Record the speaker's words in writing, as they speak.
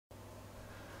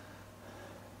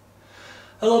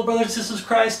Hello brothers and sisters in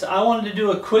Christ. I wanted to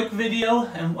do a quick video,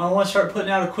 and I want to start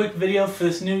putting out a quick video for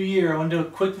this new year. I want to do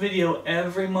a quick video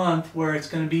every month where it's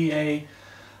going to be a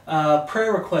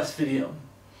prayer request video.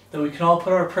 That we can all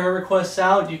put our prayer requests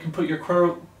out. You can put your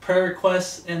prayer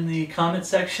requests in the comment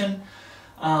section.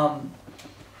 The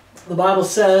Bible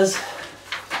says,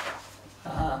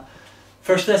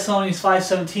 1 Thessalonians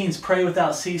 5:17 is pray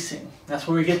without ceasing. That's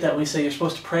where we get that. We say you're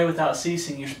supposed to pray without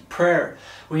ceasing. Your prayer.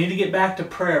 We need to get back to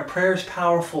prayer. Prayer is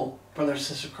powerful, brothers and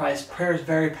sisters in Christ. Prayer is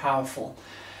very powerful.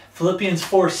 Philippians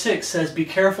 4:6 says, be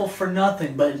careful for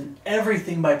nothing, but in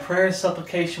everything by prayer and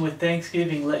supplication with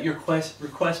thanksgiving, let your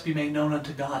requests be made known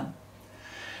unto God.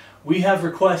 We have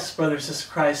requests, brothers and sisters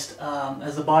in Christ,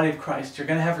 as the body of Christ. You're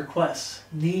going to have requests,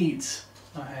 needs.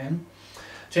 Okay?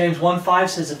 James 1:5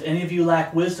 says, if any of you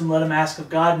lack wisdom, let him ask of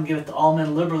God, and giveth to all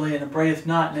men liberally, and upbraideth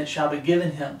not, and it shall be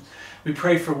given him. We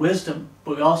pray for wisdom,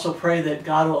 but we also pray that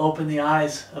God will open the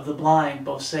eyes of the blind,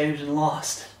 both saved and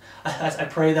lost. I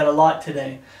pray that a lot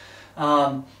today.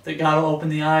 That God will open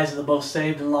the eyes of the both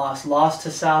saved and lost. Lost to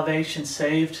salvation,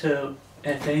 saved to,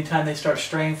 if any time they start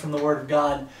straying from the Word of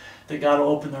God, that God will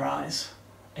open their eyes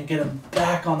and get them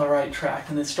back on the right track.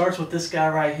 And it starts with this guy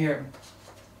right here,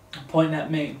 pointing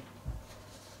at me.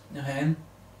 Okay?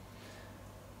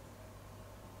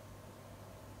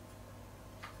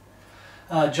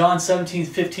 John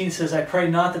 17:15 says, I pray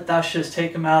not that thou shouldst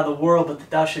take them out of the world, but that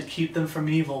thou should keep them from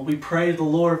evil. We pray to the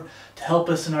Lord to help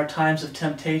us in our times of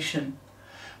temptation.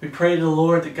 We pray to the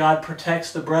Lord that God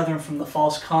protects the brethren from the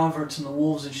false converts and the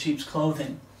wolves in sheep's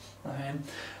clothing. Okay?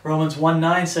 Romans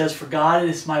 1:9 says, for God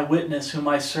is my witness, whom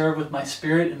I serve with my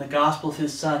spirit in the gospel of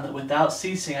his Son, that without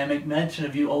ceasing I make mention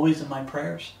of you always in my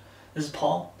prayers. This is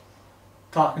Paul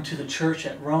talking to the church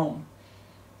at Rome.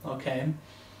 Okay?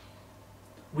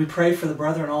 We pray for the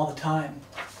brethren all the time.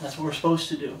 That's what we're supposed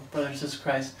to do, brothers and sisters in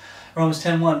Christ. Romans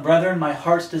 10:1, brethren, my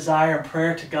heart's desire and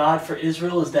prayer to God for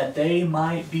Israel is that they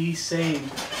might be saved.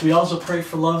 We also pray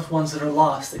for loved ones that are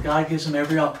lost, that God gives them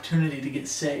every opportunity to get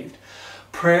saved.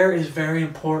 Prayer is very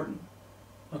important.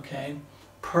 Okay?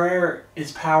 Prayer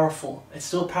is powerful. It's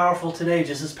still powerful today,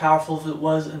 just as powerful as it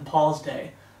was in Paul's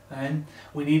day. And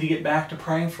we need to get back to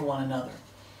praying for one another.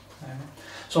 Okay?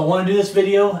 So I want to do this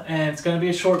video, and it's going to be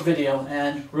a short video.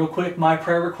 And real quick, my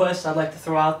prayer requests I'd like to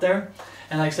throw out there.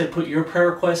 And like I said, put your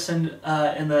prayer requests in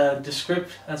the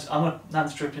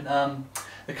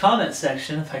the comment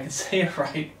section, if I can say it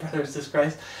right, brothers and sisters in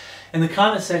Christ. In the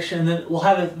comment section, and then we'll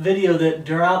have a video that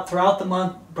throughout the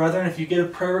month, brethren, if you get a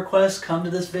prayer request, come to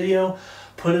this video,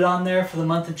 put it on there for the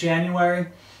month of January,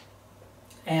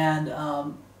 and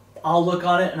I'll look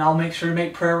on it and I'll make sure to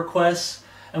make prayer requests.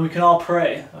 And we can all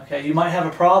pray. Okay, you might have a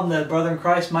problem that a brother in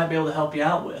Christ might be able to help you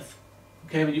out with.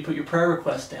 Okay, but you put your prayer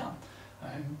request down.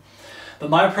 Right? But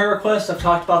my prayer request, I've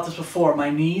talked about this before. My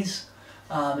knees,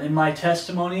 in my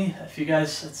testimony. If you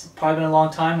guys, it's probably been a long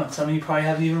time. Some of you probably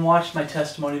haven't even watched my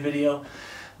testimony video.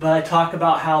 But I talk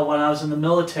about how when I was in the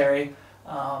military,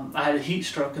 I had a heat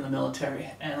stroke in the military,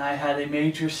 and I had a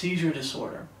major seizure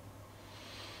disorder.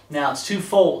 Now, it's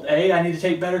twofold. A, I need to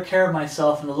take better care of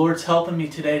myself, and the Lord's helping me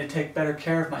today to take better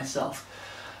care of myself.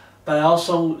 But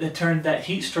also, that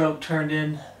heat stroke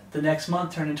the next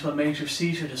month turned into a major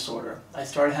seizure disorder. I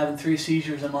started having 3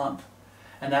 seizures a month,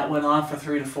 and that went on for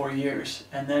 3 to 4 years.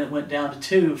 And then it went down to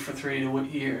 2 for 3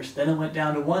 years. Then it went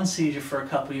down to 1 seizure for a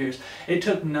couple years. It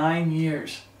took 9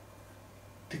 years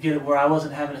to get it where I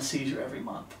wasn't having a seizure every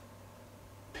month.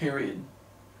 Period.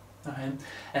 Okay.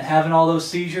 And having all those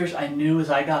seizures, I knew as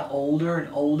I got older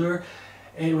and older,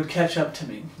 it would catch up to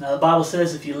me. Now the Bible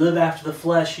says, if you live after the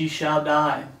flesh, ye shall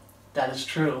die. That is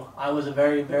true. I was a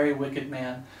very, very wicked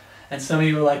man. And some of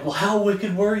you were like, well, how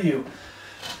wicked were you?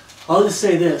 I'll just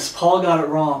say this, Paul got it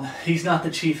wrong. He's not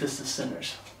the chiefest of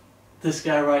sinners. This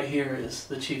guy right here is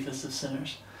the chiefest of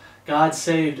sinners. God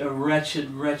saved a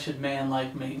wretched, wretched man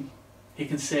like me. He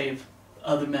can save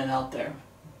other men out there.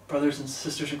 Brothers and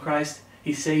sisters in Christ,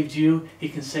 He saved you, He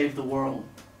can save the world.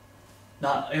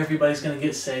 Not everybody's going to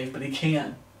get saved, but He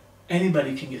can.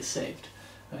 Anybody can get saved.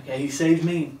 Okay, He saved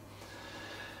me.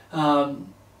 But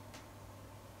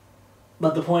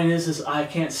the point is I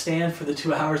can't stand for the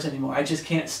 2 hours anymore. I just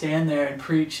can't stand there and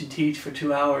preach and teach for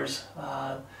 2 hours.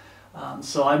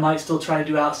 So I might still try to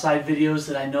do outside videos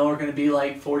that I know are going to be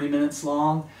like 40 minutes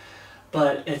long.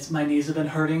 But my knees have been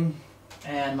hurting,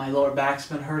 and my lower back's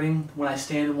been hurting when I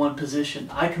stand in one position.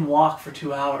 I can walk for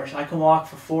 2 hours. I can walk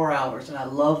for 4 hours, and I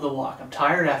love the walk. I'm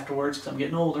tired afterwards because I'm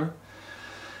getting older,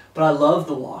 but I love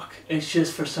the walk. It's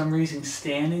just for some reason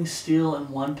standing still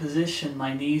in one position,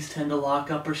 my knees tend to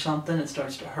lock up or something. It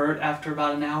starts to hurt after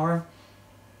about an hour.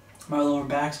 My lower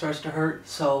back starts to hurt.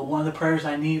 So one of the prayers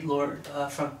I need, Lord,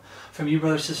 from you,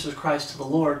 brothers and sisters of Christ, to the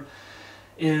Lord,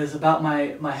 is about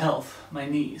my health, my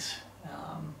knees,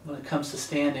 when it comes to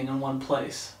standing in one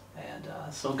place. And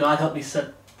so God helped me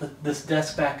set this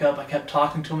desk back up. I kept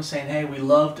talking to him, saying, hey, we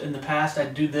loved in the past,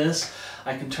 I'd do this.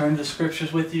 I can turn to the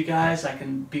scriptures with you guys. I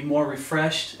can be more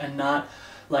refreshed and not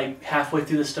like halfway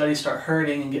through the study start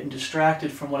hurting and getting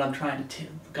distracted from what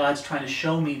God's trying to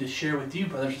show me to share with you,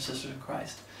 brothers and sisters in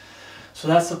Christ. So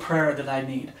that's the prayer that I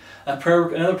need.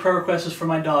 Another prayer request is for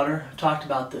my daughter. I talked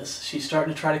about this. She's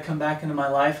starting to try to come back into my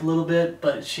life a little bit,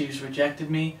 but she's rejected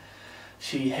me.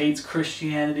 She hates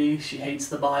Christianity. She hates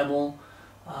the Bible.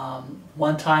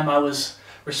 One time I was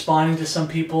responding to some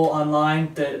people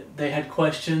online that they had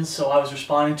questions, so I was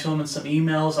responding to them in some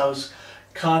emails. I was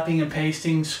copying and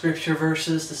pasting scripture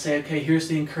verses to say, okay, here's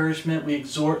the encouragement. We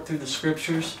exhort through the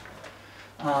scriptures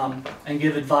and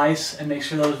give advice and make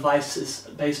sure those advice is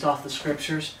based off the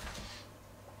scriptures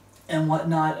and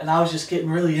whatnot. And I was just getting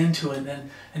really into it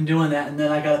and doing that. And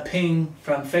then I got a ping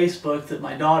from Facebook that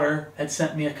my daughter had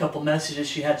sent me a couple messages.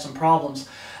 She had some problems.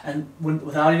 And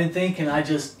without even thinking, I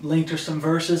just linked her some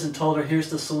verses and told her, here's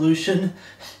the solution,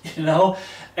 you know.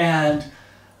 And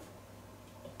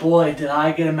boy, did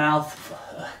I get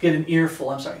an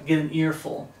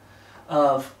earful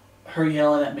of her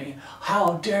yelling at me.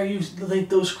 How dare you link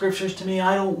those scriptures to me?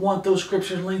 I don't want those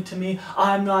scriptures linked to me.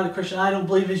 I'm not a Christian. I don't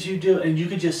believe as you do. And you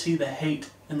could just see the hate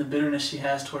and the bitterness she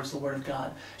has towards the Word of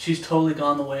God. She's totally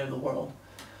gone the way of the world.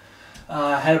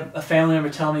 I had a family member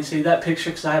tell me, see that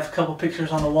picture, because I have a couple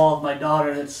pictures on the wall of my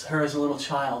daughter that's her as a little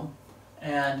child.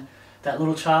 And that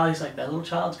little child, he's like, that little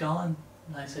child's gone.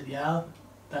 And I said, yeah,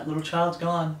 that little child's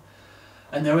gone.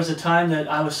 And there was a time that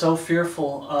I was so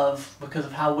fearful because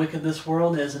of how wicked this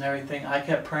world is and everything, I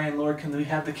kept praying, Lord, can we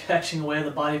have the catching away of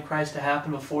the body of Christ to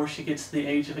happen before she gets to the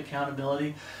age of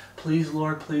accountability? Please,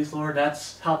 Lord,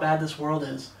 that's how bad this world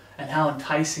is and how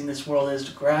enticing this world is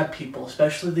to grab people,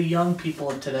 especially the young people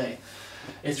of today.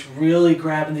 It's really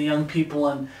grabbing the young people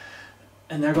and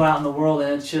they're going out in the world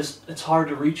and it's hard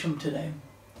to reach them today.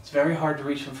 It's very hard to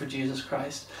reach them for Jesus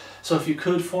Christ. So if you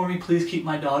could for me, please keep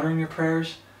my daughter in your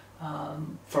prayers.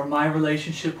 For my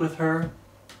relationship with her,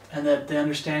 and that the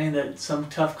understanding that some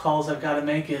tough calls I've got to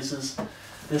make is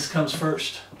this comes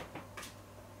first.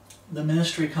 The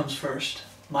ministry comes first.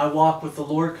 My walk with the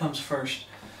Lord comes first.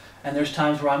 And there's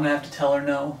times where I'm going to have to tell her,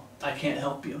 no, I can't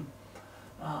help you.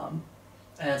 And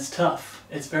it's tough.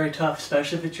 It's very tough,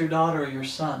 especially if it's your daughter or your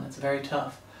son. It's very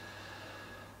tough.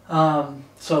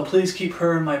 So please keep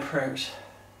her in my prayers,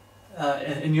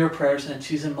 in your prayers, and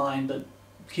she's in mine, but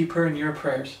keep her in your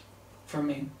prayers for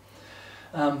me.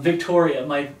 Victoria,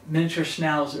 my miniature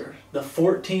schnauzer, the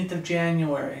 14th of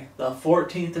January,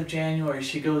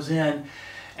 she goes in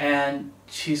and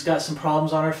she's got some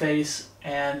problems on her face,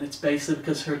 and it's basically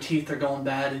because her teeth are going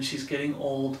bad and she's getting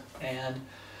old. And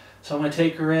so I'm going to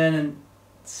take her in and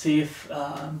see if,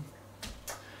 like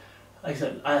I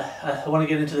said, I want to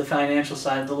get into the financial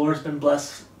side. The Lord's been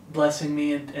blessing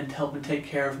me and helping take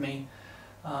care of me.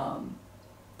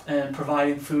 And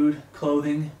providing food,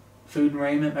 clothing, food and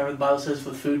raiment. Remember the Bible says,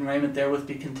 with food and raiment therewith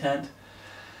be content.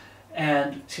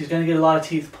 And she's going to get a lot of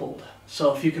teeth pulled.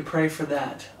 So if you could pray for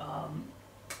that.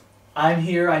 I'm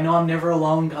here. I know I'm never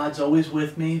alone. God's always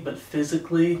with me. But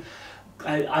physically,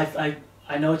 I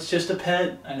know it's just a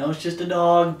pet. I know it's just a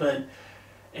dog. But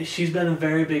she's been a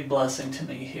very big blessing to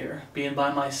me here. Being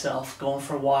by myself, going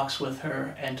for walks with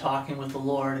her and talking with the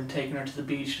Lord, and taking her to the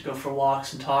beach to go for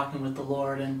walks and talking with the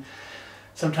Lord. And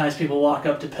sometimes people walk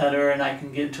up to pet her and I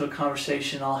can get into a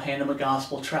conversation. I'll hand them a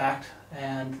gospel tract.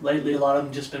 And lately a lot of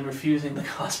them just been refusing the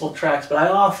gospel tracts, but I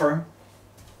offer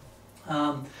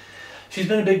them. She's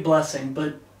been a big blessing,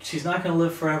 but she's not going to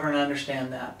live forever, and I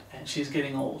understand that. And she's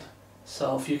getting old.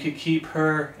 So if you could keep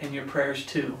her in your prayers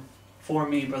too, for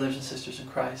me, brothers and sisters in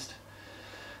Christ.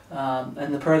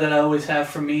 And the prayer that I always have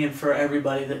for me and for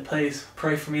everybody that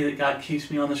pray for me that God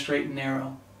keeps me on the straight and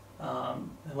narrow. And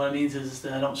what it means is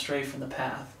that I don't stray from the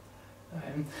path.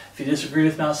 Okay? If you disagree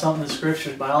with me about something in the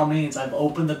scriptures, by all means, I've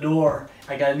opened the door.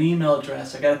 I got an email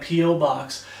address. I got a P.O.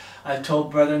 box. I've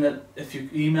told brethren that if you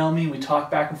email me, we talk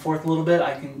back and forth a little bit,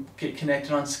 I can get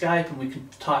connected on Skype and we can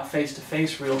talk face to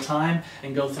face real time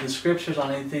and go through the scriptures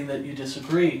on anything that you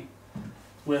disagree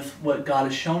with what God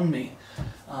has shown me.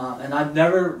 And I've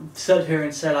never sat here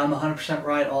and said I'm 100%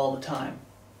 right all the time.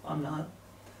 I'm not.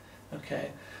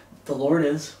 Okay. The Lord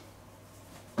is.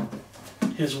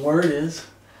 His Word is.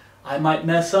 I might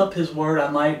mess up His Word. I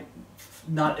might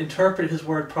not interpret His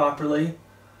Word properly.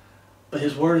 But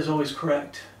His Word is always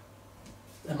correct.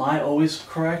 Am I always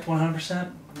correct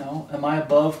 100%? No. Am I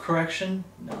above correction?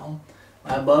 No.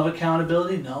 Am I above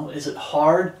accountability? No. Is it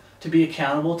hard to be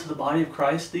accountable to the body of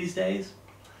Christ these days?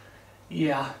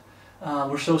 Yeah.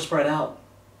 We're so spread out.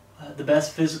 The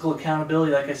best physical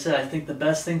accountability, like I said, I think the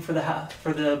best thing for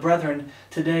the brethren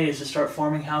today is to start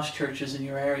forming house churches in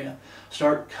your area.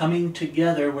 Start coming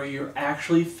together where you're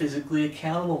actually physically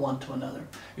accountable one to another.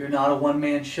 You're not a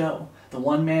one-man show. The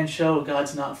one-man show,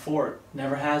 God's not for it.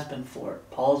 Never has been for it.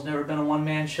 Paul's never been a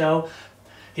one-man show.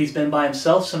 He's been by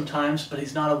himself sometimes, but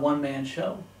he's not a one-man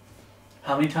show.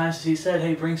 How many times has he said,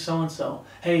 hey, bring so-and-so.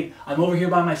 Hey, I'm over here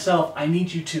by myself. I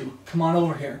need you to. Come on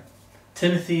over here.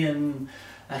 Timothy and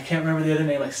I can't remember the other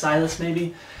name, like Silas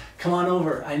maybe. Come on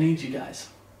over. I need you guys.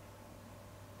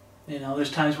 You know,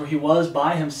 there's times where he was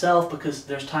by himself, because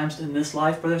there's times in this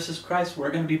life, brothers and sisters in Christ, we're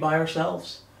going to be by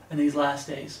ourselves in these last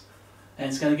days. And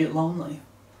it's going to get lonely.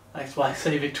 That's why I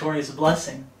say Victoria is a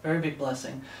blessing. Very big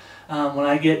blessing. When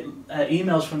I get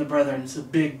emails from the brethren, it's a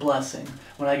big blessing.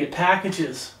 When I get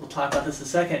packages, we'll talk about this in a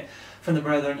second, from the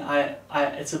brethren,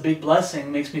 it's a big blessing.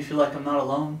 It makes me feel like I'm not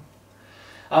alone.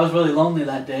 I was really lonely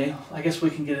that day. I guess we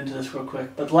can get into this real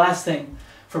quick. But the last thing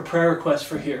for prayer requests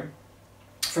for here,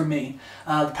 for me,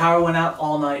 the power went out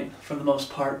all night for the most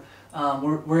part.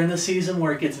 We're in the season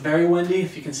where it gets very windy.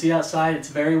 If you can see outside, it's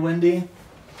very windy.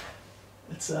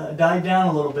 It's died down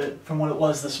a little bit from what it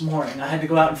was this morning. I had to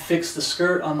go out and fix the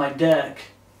skirt on my deck.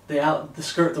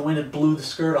 The wind had blew the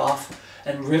skirt off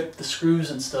and ripped the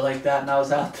screws and stuff like that, and I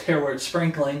was out there where it's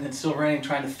sprinkling and still raining,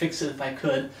 trying to fix it if I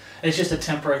could. It's just a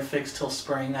temporary fix till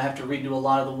spring. I have to redo a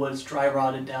lot of the wood. It's dry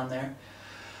rotted down there.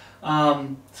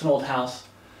 It's an old house.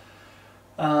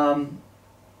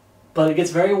 But it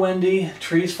gets very windy,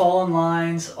 trees fall in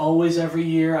lines, always every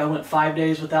year. I went 5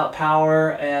 days without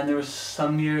power, and there was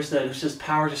some years that it was just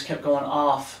power just kept going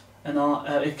off. And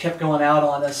it kept going out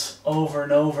on us over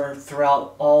and over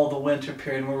throughout all the winter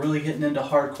period. We're really getting into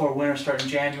hardcore winter starting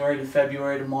January to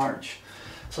February to March.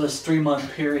 So this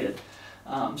 3-month period.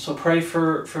 So pray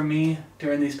for me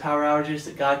during these power outages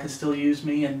that God can still use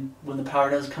me, and when the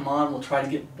power does come on, we'll try to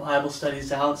get Bible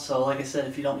studies out. So like I said,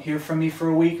 if you don't hear from me for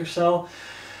a week or so,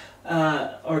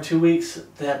 or 2 weeks,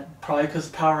 that probably because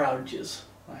of power outages.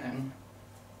 Okay?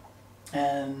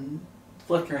 And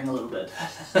flickering a little bit.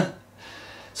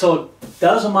 So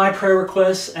those are my prayer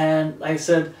requests, and like I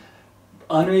said,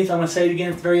 underneath, I'm going to say it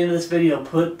again at the very end of this video,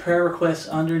 put prayer requests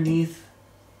underneath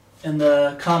in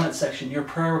the comment section, your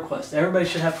prayer requests. Everybody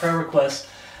should have prayer requests,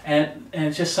 and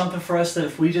it's just something for us that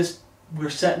if we're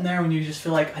sitting there and you just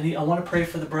feel like, I want to pray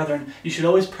for the brethren. You should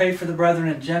always pray for the brethren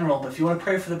in general, but if you want to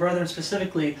pray for the brethren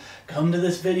specifically, come to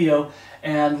this video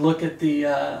and look at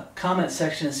the comment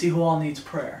section and see who all needs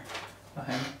prayer.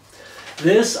 Okay.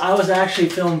 I was actually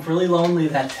feeling really lonely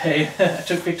that day. I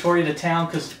took Victoria to town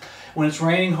because when it's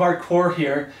raining hardcore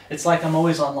here, it's like I'm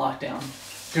always on lockdown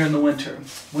during the winter.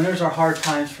 Winters are hard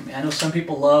times for me. I know some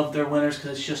people love their winters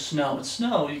because it's just snow. It's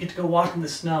snow. You get to go walk in the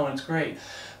snow and it's great.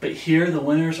 But here the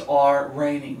winters are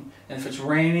raining. And if it's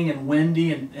raining and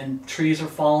windy and trees are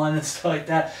falling and stuff like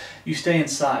that, you stay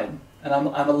inside. And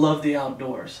I love the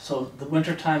outdoors. So the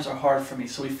winter times are hard for me.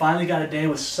 So we finally got a day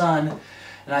with sun.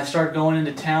 And I started going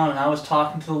into town, and I was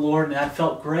talking to the Lord, and I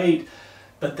felt great.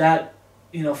 But that,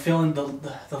 feeling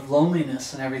the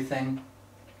loneliness and everything.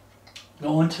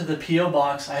 Going to the P.O.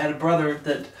 box, I had a brother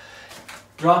that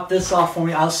dropped this off for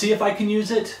me. I'll see if I can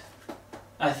use it.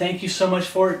 I thank you so much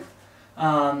for it.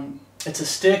 It's a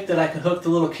stick that I can hook the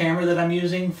little camera that I'm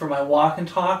using for my walk and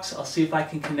talks. I'll see if I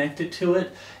can connect it to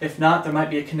it. If not, there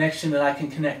might be a connection that I can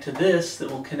connect to this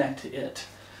that will connect to it.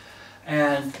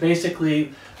 And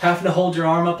basically, having to hold your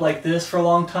arm up like this for a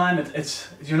long time,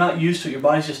 you're not used to it. Your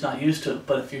body's just not used to it.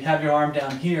 But if you have your arm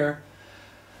down here,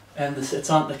 and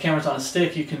the camera's on a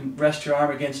stick, you can rest your arm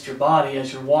against your body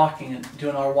as you're walking and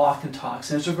doing our walk and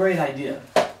talks. And it's a great idea.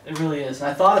 It really is.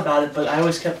 And I thought about it, but I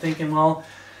always kept thinking, well,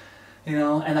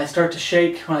 and I start to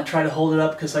shake when I try to hold it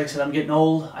up because, like I said, I'm getting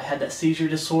old. I had that seizure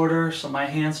disorder, so my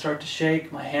hands start to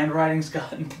shake. My handwriting's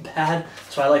gotten bad,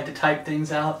 so I like to type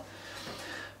things out.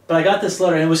 But I got this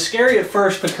letter, and it was scary at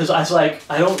first because I was like,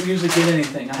 I don't usually get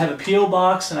anything. I have a P.O.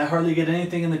 box, and I hardly get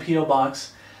anything in the P.O.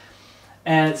 box.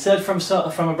 And it said from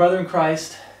a brother in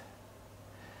Christ,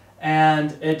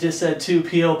 and it just said to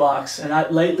P.O. box.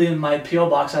 And lately in my P.O.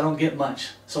 box, I don't get much.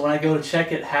 So when I go to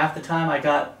check it, half the time I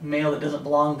got mail that doesn't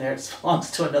belong there. It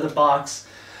belongs to another box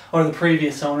or the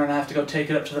previous owner, and I have to go take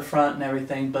it up to the front and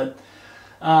everything. But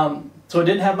so it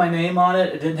didn't have my name on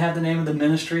it. It didn't have the name of the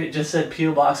ministry. It just said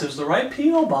P.O. box. It was the right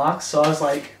P.O. box. So I was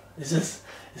like, is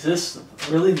this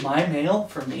really my mail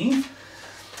for me?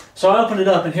 So I opened it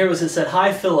up, and here it was. It said,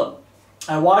 "Hi Philip.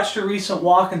 I watched your recent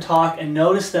walk and talk and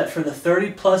noticed that for the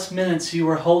 30+ minutes you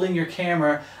were holding your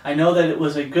camera, I know that it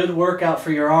was a good workout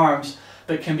for your arms,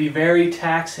 but can be very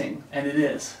taxing, and it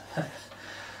is.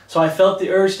 So I felt the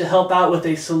urge to help out with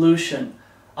a solution.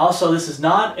 Also, this is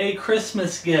not a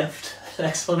Christmas gift!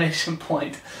 Exclamation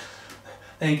point.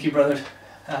 Thank you, brother.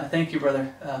 Thank you,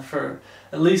 brother, for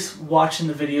at least watching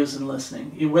the videos and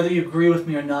listening. Whether you agree with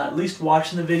me or not, at least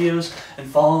watching the videos and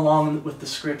following along with the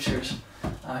scriptures.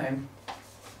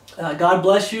 God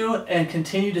bless you and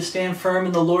continue to stand firm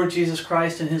in the Lord Jesus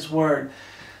Christ and His Word.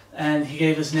 And He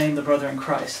gave His name, the brother in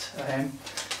Christ. Okay?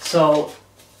 So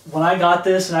when I got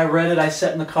this and I read it, I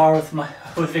sat in the car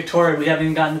with Victoria. We haven't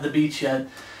even gotten to the beach yet.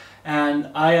 And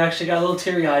I actually got a little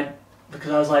teary-eyed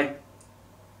because I was like,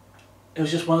 it was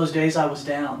just one of those days I was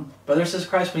down. Brothers and sisters in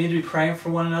Christ, we need to be praying for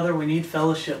one another. We need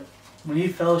fellowship. We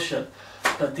need fellowship.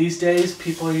 But these days,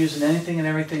 people are using anything and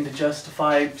everything to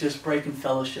justify just breaking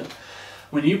fellowship.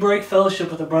 When you break fellowship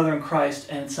with a brother in Christ,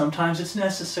 and sometimes it's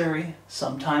necessary,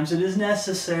 sometimes it is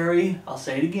necessary, I'll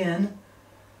say it again,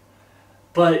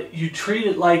 but you treat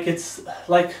it like it's,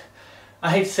 like,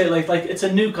 I hate to say it, like it's a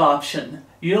nuke option.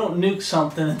 You don't nuke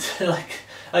something until,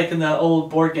 like in the old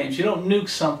board games, you don't nuke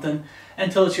something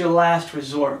until it's your last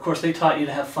resort. Of course, they taught you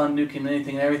to have fun nuking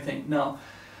anything and everything. No.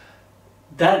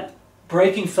 That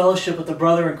breaking fellowship with the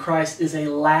brother in Christ is a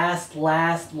last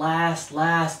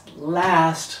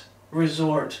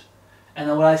resort. And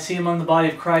what I see among the body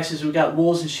of Christ is we've got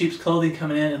wolves in sheep's clothing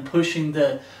coming in and pushing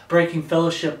the breaking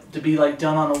fellowship to be like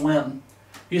done on a whim.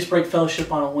 You just break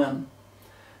fellowship on a whim.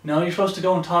 No, you're supposed to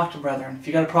go and talk to brethren. If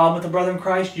you got a problem with the brother in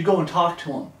Christ, you go and talk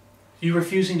to him. You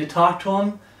refusing to talk to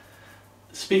him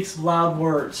speaks loud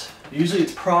words. Usually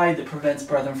it's pride that prevents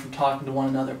brethren from talking to one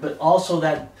another, but also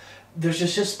that there's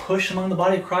just push among the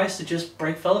body of Christ to just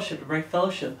break fellowship, to break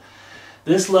fellowship.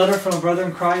 This letter from a brother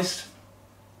in Christ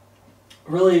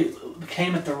really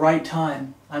came at the right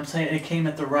time. I'm saying it came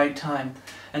at the right time.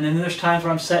 And then there's times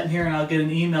where I'm sitting here and I'll get an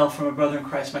email from a brother in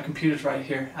Christ. My computer's right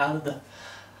here, out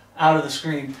of the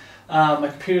screen. My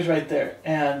computer's right there,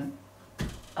 and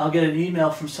I'll get an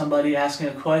email from somebody asking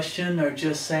a question or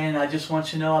just saying, I just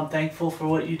want you to know I'm thankful for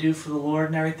what you do for the Lord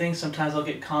and everything. Sometimes I'll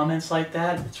get comments like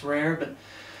that. It's rare, but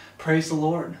praise the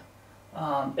Lord.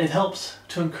 It helps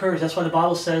to encourage. That's why the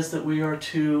Bible says that we are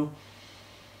to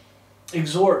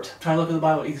exhort. Try to look at the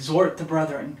Bible. Exhort the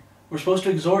brethren. We're supposed to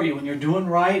exhort you. When you're doing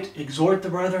right, exhort the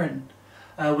brethren.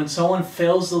 When someone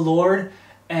fails the Lord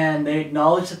and they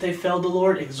acknowledge that they failed the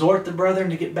Lord, exhort the brethren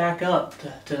to get back up,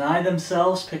 to deny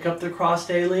themselves, pick up their cross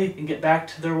daily, and get back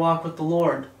to their walk with the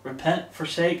Lord. Repent,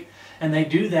 forsake, and they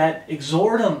do that.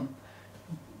 Exhort them.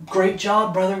 Great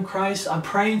job, brother in Christ. I'm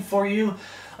praying for you.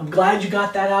 I'm glad you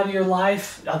got that out of your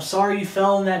life. I'm sorry you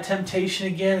fell in that temptation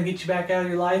again and get you back out of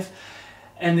your life.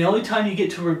 And the only time you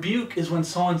get to rebuke is when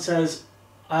someone says,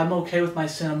 I'm okay with my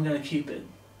sin, I'm going to keep it.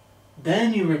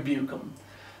 Then you rebuke them.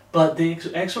 But the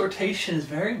exhortation is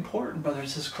very important, brothers and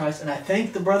sisters in Christ, and I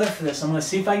thank the brother for this. I'm going to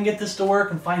see if I can get this to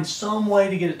work and find some way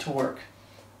to get it to work.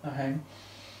 Okay?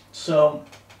 So,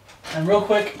 and real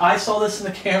quick, I saw this in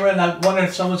the camera and I wondered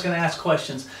if someone's going to ask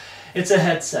questions. It's a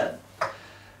headset.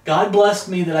 God blessed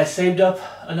me that I saved up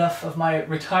enough of my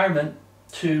retirement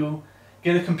to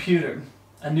get a computer,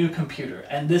 a new computer.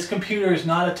 And this computer is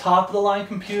not a top-of-the-line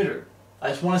computer. I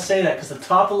just want to say that because the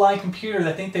top-of-the-line computer,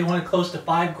 I think they wanted close to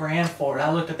 $5 grand for it.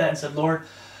 I looked at that and said, Lord,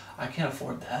 I can't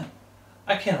afford that.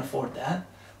 I can't afford that.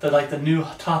 The new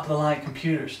top-of-the-line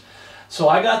computers. So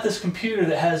I got this computer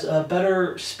that has a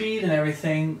better speed and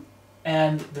everything,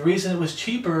 and the reason it was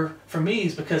cheaper for me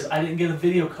is because I didn't get a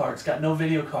video card. It's got no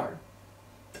video card.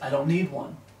 I don't need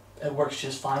one. It works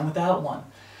just fine without one.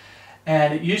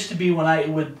 And it used to be when I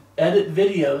would edit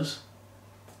videos,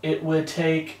 it would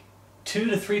take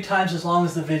 2 to 3 times as long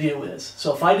as the video is.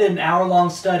 So if I did an hour-long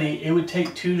study, it would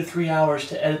take 2 to 3 hours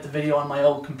to edit the video on my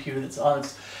old computer. It's on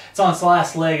its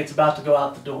last leg. It's about to go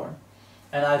out the door.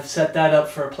 And I've set that up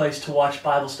for a place to watch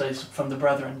Bible studies from the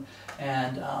brethren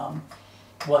and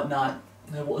whatnot,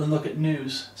 and look at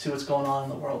news, see what's going on in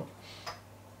the world.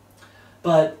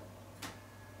 But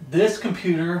this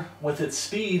computer, with its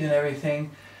speed and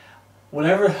everything,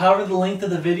 however the length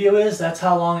of the video is, that's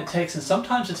how long it takes. And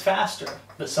sometimes it's faster,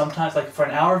 but sometimes, like for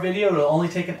an hour video, it'll only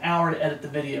take an hour to edit the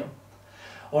video.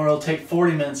 Or it'll take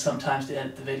 40 minutes sometimes to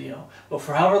edit the video. But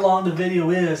for however long the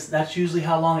video is, that's usually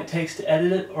how long it takes to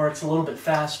edit it, or it's a little bit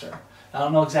faster. I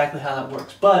don't know exactly how that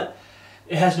works. But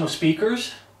it has no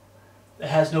speakers. It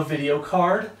has no video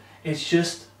card. It's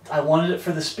just, I wanted it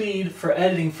for the speed, for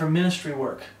editing, for ministry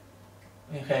work.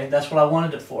 Okay, that's what I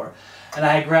wanted it for. And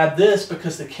I grabbed this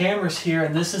because the camera's here,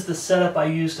 and this is the setup I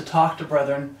use to talk to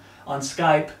brethren on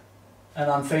Skype and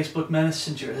on Facebook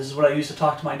Messenger. This is what I use to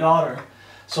talk to my daughter.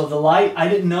 So the light, I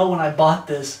didn't know when I bought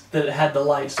this that it had the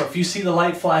light. So if you see the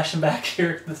light flashing back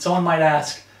here, someone might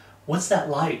ask, what's that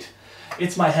light?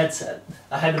 It's my headset.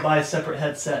 I had to buy a separate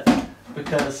headset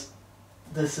because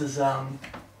this is,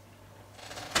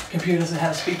 computer doesn't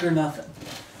have a speaker or nothing.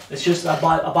 It's just, I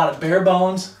bought it bare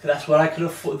bones. That's what I could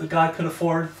afford, that God could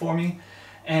afford for me.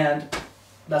 And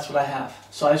that's what I have.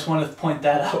 So I just wanted to point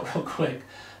that out real quick.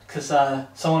 Because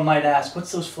someone might ask,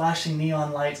 what's those flashing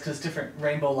neon lights? Because it's different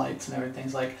rainbow lights and everything.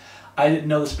 It's like, I didn't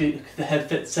know the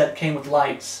headset came with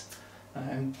lights.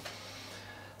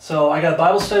 So I got a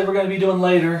Bible study we're going to be doing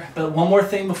later. But one more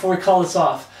thing before we call this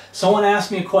off. Someone asked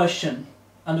me a question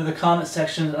under the comment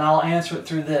section, and I'll answer it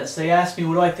through this. They asked me,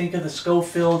 what do I think of the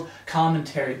Schofield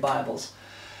commentary Bibles?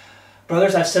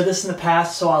 Brothers, I've said this in the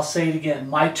past, so I'll say it again.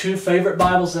 My two favorite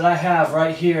Bibles that I have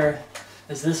right here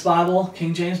is this Bible,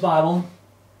 King James Bible.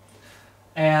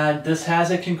 And this has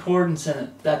a concordance in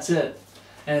it. That's it.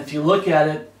 And if you look at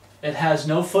it, it has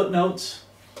no footnotes,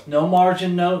 no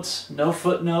margin notes, no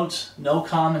footnotes, no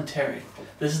commentary.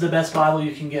 This is the best Bible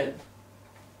you can get.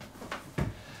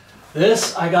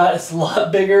 This I got, it's a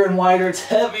lot bigger and wider, it's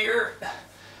heavier.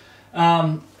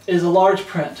 Is a large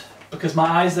print because my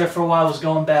eyes there for a while was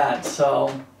going bad.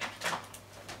 So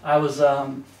I was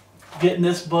getting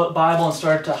this Bible and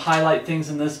started to highlight things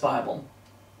in this Bible.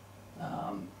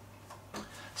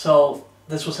 So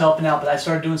this was helping out, but I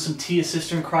started doing some tea. A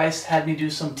sister in Christ had me do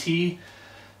some tea.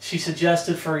 She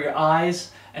suggested for your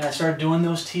eyes, and I started doing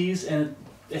those teas, and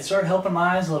it started helping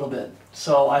my eyes a little bit.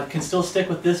 So I can still stick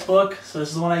with this book. So this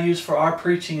is the one I use for our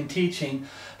preaching and teaching.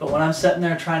 But when I'm sitting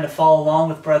there trying to follow along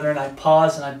with brethren, I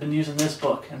pause, and I've been using this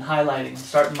book and highlighting,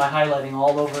 starting my highlighting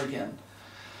all over again.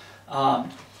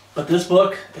 But this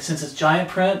book, since it's giant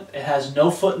print, it has no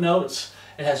footnotes.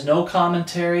 It has no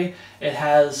commentary. It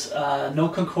has no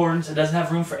concordance. It doesn't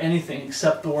have room for anything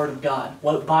except the Word of God.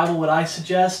 What Bible would I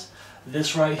suggest?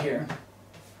 This right here.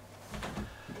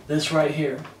 This right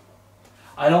here.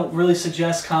 I don't really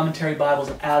suggest commentary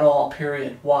Bibles at all,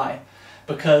 period. Why?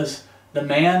 Because the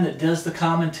man that does the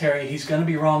commentary, he's going to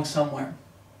be wrong somewhere.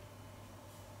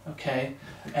 Okay?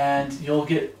 And you'll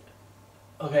get...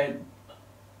 Okay,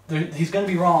 he's going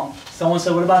to be wrong. Someone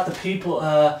said, what about the people...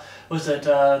 was it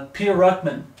Peter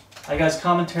Ruckman? I got his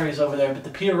commentaries over there, but the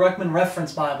Peter Ruckman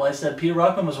Reference Bible, I said Peter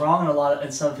Ruckman was wrong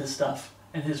in some of his stuff,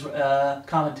 in his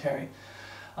commentary.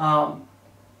 I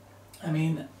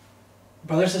mean,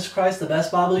 brothers in Christ, the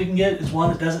best Bible you can get is one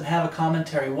that doesn't have a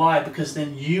commentary. Why? Because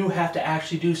then you have to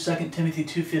actually do 2 Timothy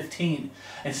 2:15.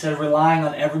 Instead of relying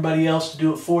on everybody else to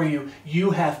do it for you,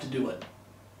 you have to do it.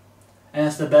 And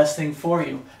it's the best thing for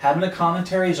you. Having a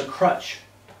commentary is a crutch.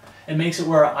 It makes it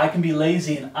where I can be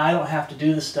lazy and I don't have to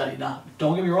do the study. Now,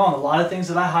 don't get me wrong, a lot of things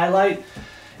that I highlight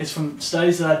is from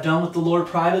studies that I've done with the Lord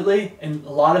privately, and a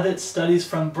lot of it's studies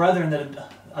from brethren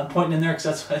that I'm pointing in there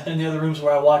because that's in the other rooms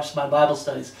where I watch my Bible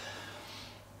studies.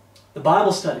 The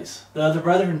Bible studies that other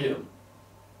brethren do.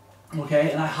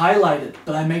 Okay, and I highlight it,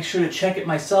 but I make sure to check it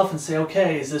myself and say,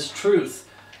 okay, is this truth?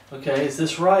 Okay, is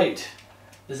this right?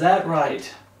 Is that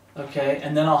right? Okay,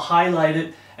 and then I'll highlight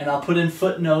it and I'll put in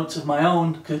footnotes of my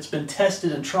own because it's been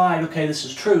tested and tried. Okay, this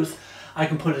is truth. I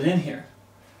can put it in here.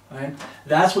 Right?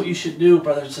 That's what you should do,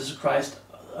 brothers and sisters of Christ.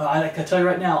 I can tell you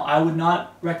right now, I would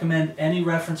not recommend any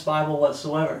reference Bible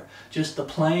whatsoever. Just the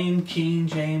plain King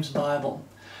James Bible.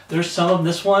 There's some of them.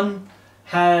 This one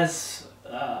has,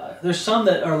 there's some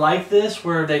that are like this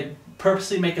where they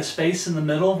purposely make a space in the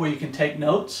middle where you can take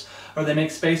notes, or they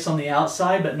make space on the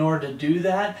outside, but in order to do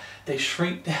that, they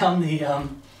shrink down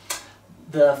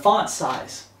the font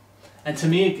size. And to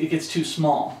me, it gets too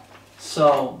small.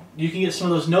 So you can get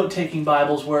some of those note-taking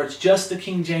Bibles where it's just the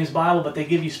King James Bible, but they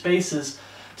give you spaces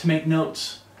to make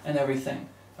notes and everything.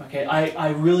 Okay,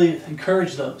 I really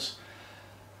encourage those.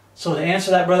 So to answer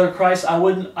that, brother Christ, I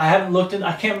haven't looked in,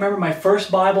 I can't remember my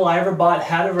first Bible I ever bought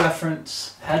had a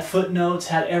reference, had footnotes,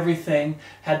 had everything,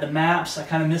 had the maps. I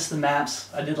kind of missed the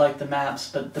maps. I did like the maps,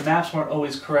 but the maps weren't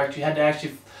always correct. You had to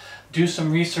actually do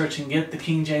some research and get the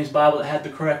King James Bible that had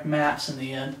the correct maps in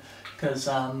the end, because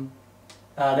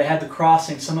they had the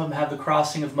crossing. Some of them have the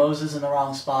crossing of Moses in the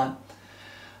wrong spot.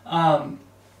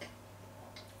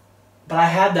 But I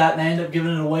had that, and I ended up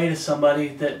giving it away to somebody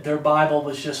that their Bible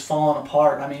was just falling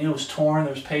apart. I mean, it was torn.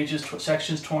 There was pages,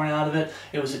 sections torn out of it.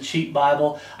 It was a cheap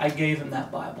Bible. I gave him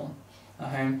that Bible.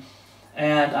 Okay?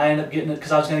 And I ended up getting it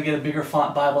because I was going to get a bigger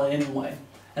font Bible anyway.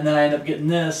 And then I ended up getting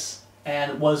this, and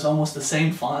it was almost the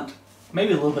same font.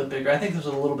 Maybe a little bit bigger. I think this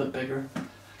was a little bit bigger.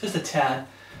 Just a tad.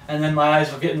 And then my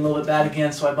eyes were getting a little bit bad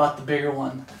again, so I bought the bigger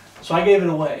one. So I gave it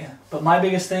away. But my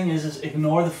biggest thing is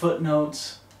ignore the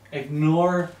footnotes.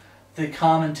 Ignore the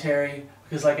commentary,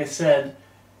 because like I said,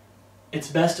 it's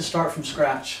best to start from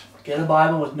scratch. Get a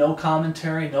Bible with no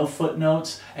commentary, no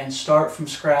footnotes, and start from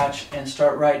scratch and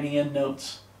start writing in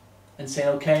notes and say,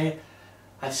 okay,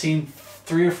 I've seen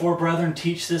 3 or 4 brethren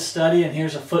teach this study, and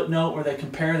here's a footnote where they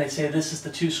compare and they say this is the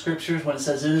 2 scriptures. When it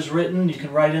says it is written, you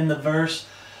can write in the verse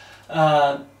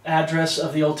address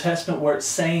of the Old Testament where it's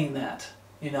saying that.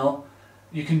 You know,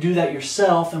 you can do that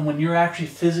yourself, and when you're actually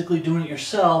physically doing it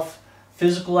yourself,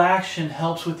 physical action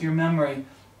helps with your memory.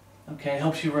 Okay,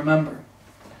 helps you remember.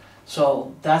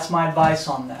 So that's my advice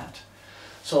on that.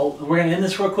 So we're going to end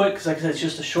this real quick because like I said, it's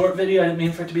just a short video. I didn't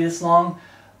mean for it to be this long,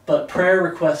 but prayer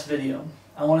request video.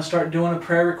 I want to start doing a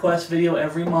prayer request video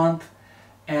every month,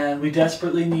 and we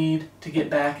desperately need to get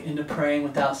back into praying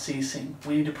without ceasing.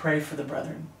 We need to pray for the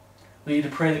brethren. We need to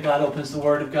pray that God opens the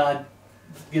Word of God,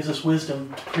 gives us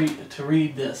wisdom to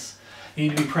read this. You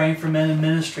need to be praying for men in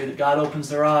ministry, that God opens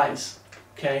their eyes.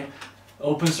 Okay?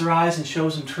 Opens their eyes and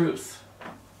shows them truth.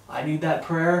 I need that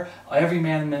prayer. Every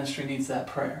man in ministry needs that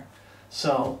prayer.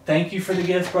 So, thank you for the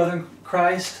gift, brother in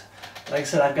Christ. Like I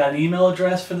said, I've got an email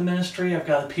address for the ministry. I've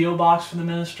got a P.O. box for the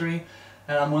ministry.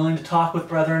 And I'm willing to talk with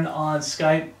brethren on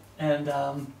Skype and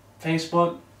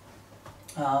Facebook.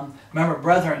 Remember,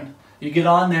 brethren, you get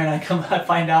on there and I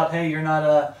find out, hey, you're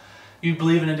not you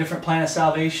believe in a different plan of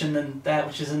salvation than that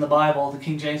which is in the Bible, the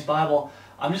King James Bible.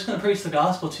 I'm just going to preach the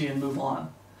gospel to you and move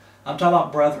on. I'm talking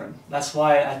about brethren. That's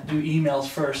why I do emails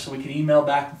first, so we can email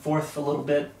back and forth for a little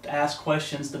bit, ask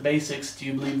questions, the basics. Do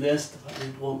you believe this?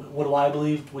 What do I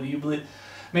believe? What do you believe?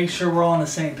 Make sure we're all on the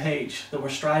same page, that we're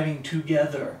striving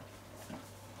together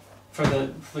for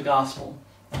the gospel.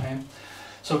 Okay?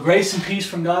 So grace and peace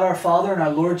from God our Father and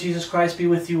our Lord Jesus Christ be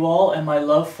with you all, and my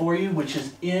love for you, which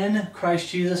is in Christ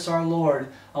Jesus our Lord.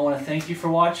 I want to thank you for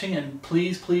watching, and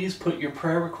please, please put your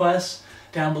prayer requests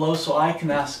down below so I can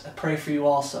pray for you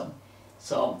also.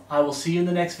 So I will see you in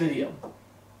the next video.